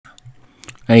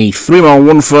A 3-mile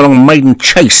 1 furlong maiden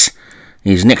chase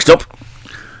is next up.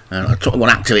 And I took one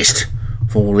activist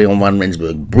for Leon van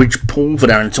Rensburg. Bridge Paul for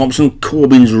Darren Thompson.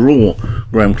 Corbyn's Raw.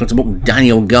 Graham Clutterbuck.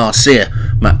 Daniel Garcia.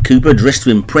 Matt Cooper. Dressed to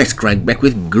Impress. Craig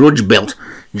Beckwith. Grudge Belt.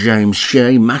 James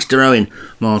Shea. Master Owen.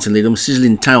 Martin Lidham.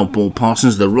 Sizzling Tail. Paul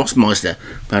Parsons. The Rossmeister.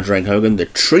 Padraig Hogan. The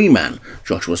Tree Man.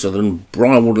 Joshua Sutherland.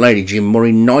 Briarwood Lady. Jim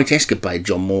Murray. Night Escapade.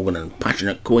 John Morgan. And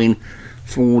Passionate Queen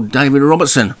for David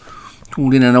Robertson.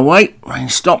 Called in and away. Rain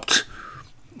stopped.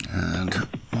 And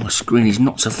my screen is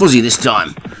not so fuzzy this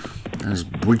time, as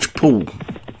Bridge Pool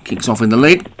kicks off in the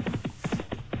lead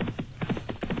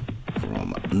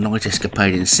from Night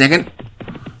Escapade in second.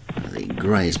 The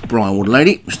grey is Briarwood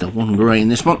Lady, just a one grey in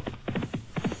this one.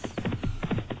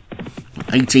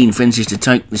 18 fences to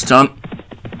take this time,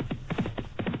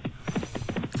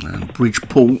 and Bridge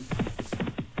Pool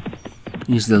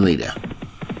is the leader.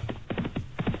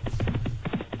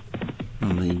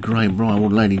 And the grey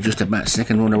Briarwood Lady just about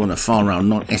second. Runner on the far round,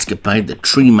 Night Escapade. The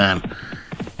Tree Man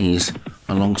is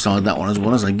alongside that one as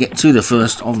well, as they get to the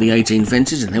first of the 18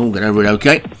 fences, and they all get over it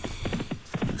okay.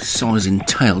 Size in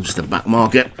tail, just the back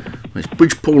marker. It's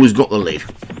Bridge Pool who's got the lead.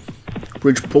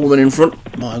 Bridge Pool then in front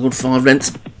by a good 5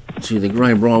 lengths to the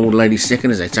grey Briarwood Lady second,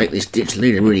 as they take this ditch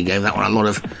lead. They really gave that one a lot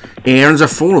of air. And as a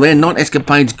fall there, Night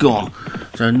Escapade's gone.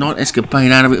 So Night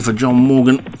Escapade out of it for John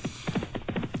Morgan.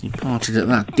 He parted at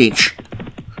that ditch.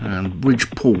 And Bridge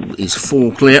Pool is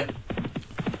 4 clear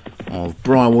of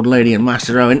Briarwood Lady and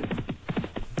Master Owen.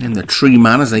 And the Tree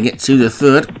Man as they get to the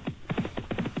third.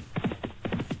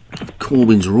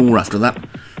 Corbyn's Roar after that.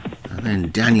 And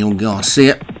then Daniel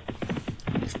Garcia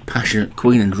with Passionate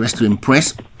Queen and Dressed to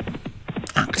Impress.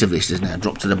 Activist has now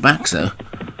dropped to the back, so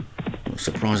not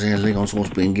surprising as Legon's horse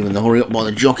being given the hurry up by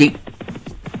the jockey.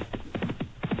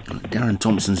 Darren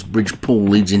Thompson's Bridge Pool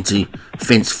leads into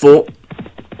fence 4.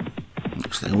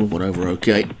 They all got over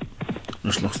okay.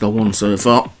 Just lost the one so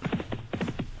far.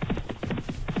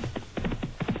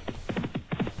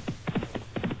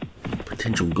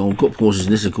 Potential Gold Cup horses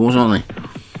this, of course, aren't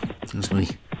they? As we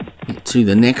get to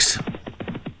the next.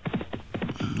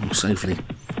 Safely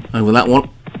over that one.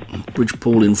 Bridge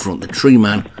Pool in front. The Tree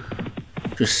Man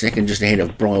just second, just ahead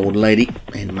of Briarwood Lady.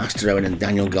 And Master Owen and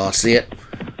Daniel Garcia.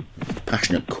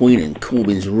 Passionate Queen and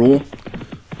Corbyn's Raw.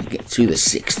 We get to the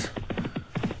 6th.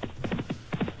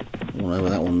 All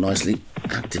over that one nicely.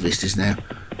 Activist is now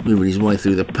moving his way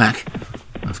through the pack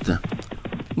after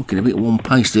looking a bit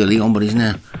one-paced early on, but he's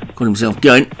now got himself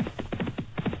going.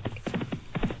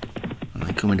 And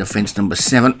they come into fence number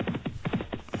 7.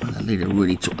 And the leader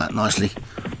really took that nicely.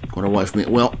 Got away from it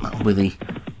well. That'll be the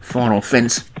final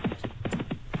fence.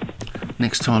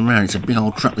 Next time round, it's a big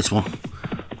old track, this one.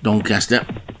 Doncaster.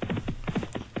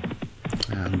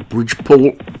 And Bridge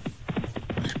Pool.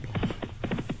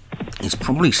 It's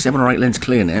probably 7 or 8 lengths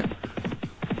clear now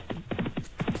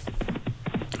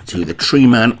to the Tree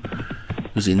Man,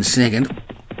 who's in second,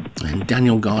 and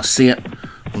Daniel Garcia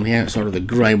on the outside of the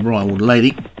grey Briarwood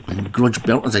Lady, and Grudge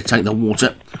Belt as they take the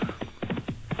water,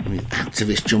 with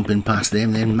Activist jumping past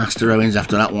them. Then Master Owens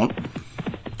after that one,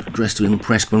 Dressed to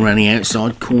Impress going around the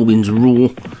outside. Corbyn's Raw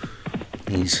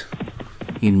is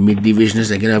in mid-division as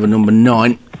they get over number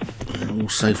 9, and all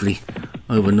safely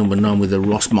over number 9 with the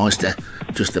Rossmeister.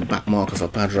 Just the back marker for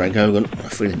Padraig Hogan. I have a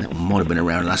feeling that one might have been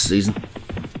around last season.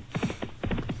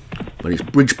 But it's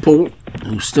Bridge Pool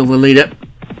who's still the leader.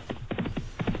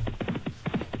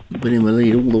 Been in the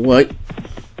lead all the way.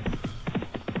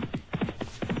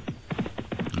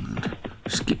 And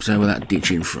skips over that ditch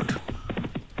in front.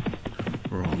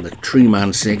 We're on the Tree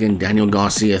Man second. Daniel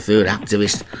Garcia third.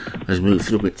 Activist has moved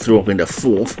through up into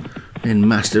 4th. Then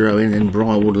Master Owen. Then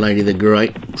Briarwood Lady the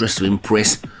Great. Dressed to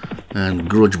Impress. And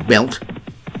Grudge Belt.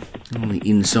 On the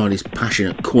inside is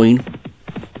Passionate Queen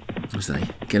as they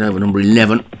get over number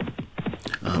 11.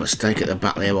 A mistake at the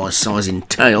back there by Size in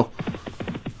Tail.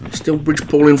 And still Bridge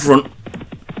Pool in front.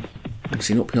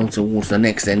 Mixing uphill towards the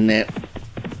next end there.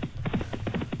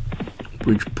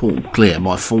 Bridge Pool clear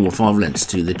by 4 or 5 lengths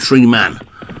to the Tree Man.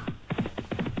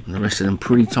 And the rest of them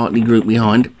pretty tightly grouped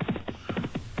behind.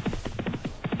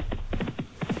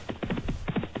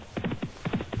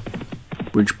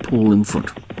 Bridge Pool in front.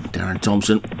 Darren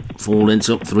Thompson, 4 lengths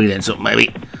up, 3 lengths up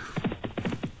maybe.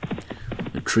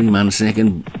 The Tree Man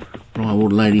second,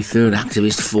 Briarwood Lady third,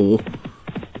 Activist 4.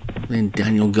 Then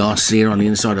Daniel Garcia on the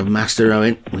inside of Master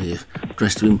Owen with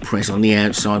Dressed to Impress on the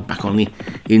outside. Back on the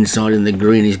inside in the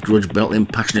green is Grudge Belt, then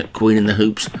Passionate Queen in the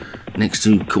hoops. Next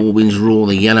to Corbyn's Raw,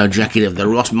 the yellow jacket of the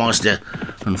Rossmeister.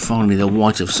 And finally the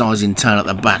white of Size in Tail at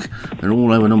the back. They're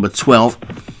all over number 12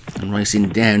 and racing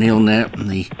downhill now. And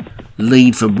the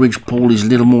lead for Bridge Pool is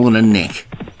little more than a neck.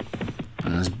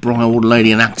 As Briarwood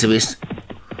Lady and Activist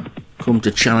come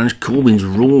to challenge. Corbin's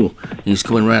Raw is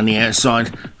coming around the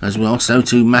outside as well. So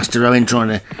too Master Owen trying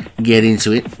to get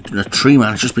into it. The Tree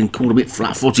Man has just been caught a bit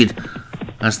flat-footed,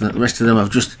 as the rest of them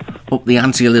have just upped the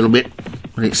ante a little bit.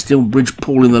 But it's still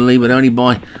Bridgepool in the lead, but only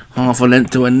by half a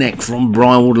length to a neck from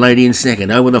Briarwood Lady in second.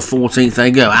 Over the 14th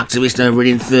they go. Activist over it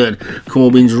in third.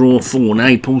 Corbin's Raw 4. Now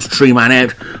he pulls Tree Man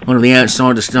out onto the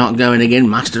outside to start going again.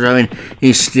 Master Owen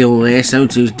is still there. So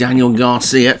too is Daniel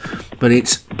Garcia. But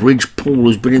it's Bridgepool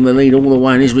who's been in the lead all the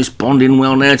way and is responding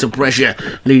well now to pressure.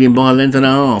 Leading by a length and a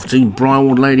half to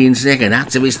Briarwood Lady in second.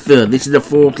 Activist third. This is the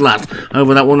fourth last.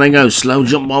 Over that one they go. Slow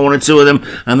jump by one or two of them.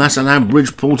 And that's allowed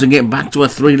Bridgepool to get back to a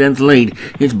 3-length lead.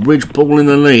 It's Bridgepool in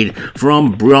the lead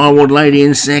from Briarwood Lady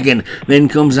in second. Then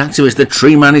comes Activist. The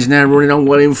Tree Man is now running on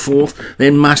well in fourth.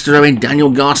 Then Master Owen.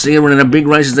 Daniel Garcia running a big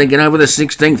race as they get over the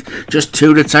 16th. Just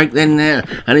two to take then now.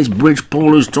 And it's Bridgepool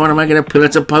who's trying to make it a pillar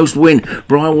to post win.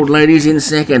 Briarwood Lady in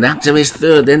second, Activist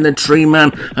third, then the Tree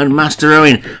Man and Master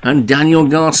Owen and Daniel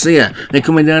Garcia. They're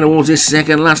coming down towards this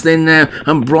second last then now,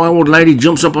 and Briarwood Lady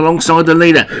jumps up alongside the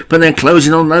leader, but they're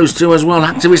closing on those two as well.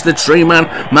 Activist, the Tree Man,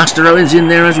 Master Owen's in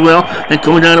there as well. They're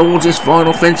coming down towards this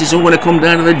final fence. It's all going to come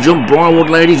down to the jump. Briarwood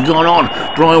Lady's gone on.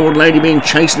 Briarwood Lady being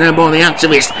chased now by the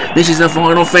Activist. This is the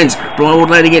final fence. Briarwood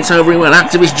Lady gets over it well.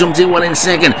 Activist jumps in well in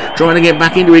second, trying to get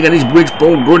back into it, and his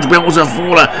Bridgepool grudge bells a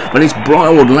faller, but it's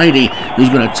Briarwood Lady who's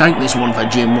going to take this one for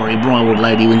Jim Murray. Briarwood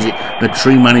Lady wins it. The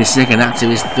Tree Man is second,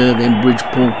 Activist third, then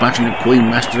Bridgepool, Passionate Queen,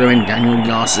 Master and Daniel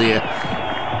Garcia.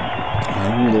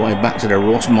 And all the way back to the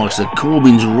Rossmeister.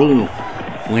 Corbin's Rule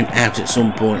went out at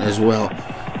some point as well.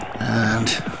 And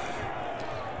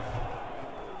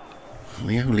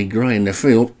the only grey in the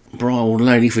field, Briarwood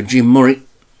Lady for Jim Murray.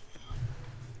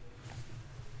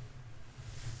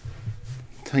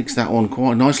 Takes that one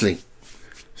quite nicely.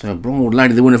 So Briarwood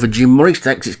Lady, the winner for Jim Murray,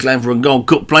 takes its claim for a Gold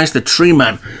Cup place. The Tree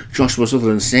Man, Joshua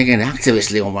Sutherland second.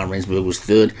 Activist Leon Van Rensburg was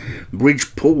third.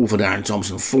 Bridgepool for Darren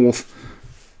Thompson fourth.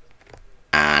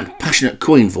 And Passionate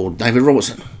Queen for David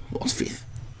Robertson was fifth.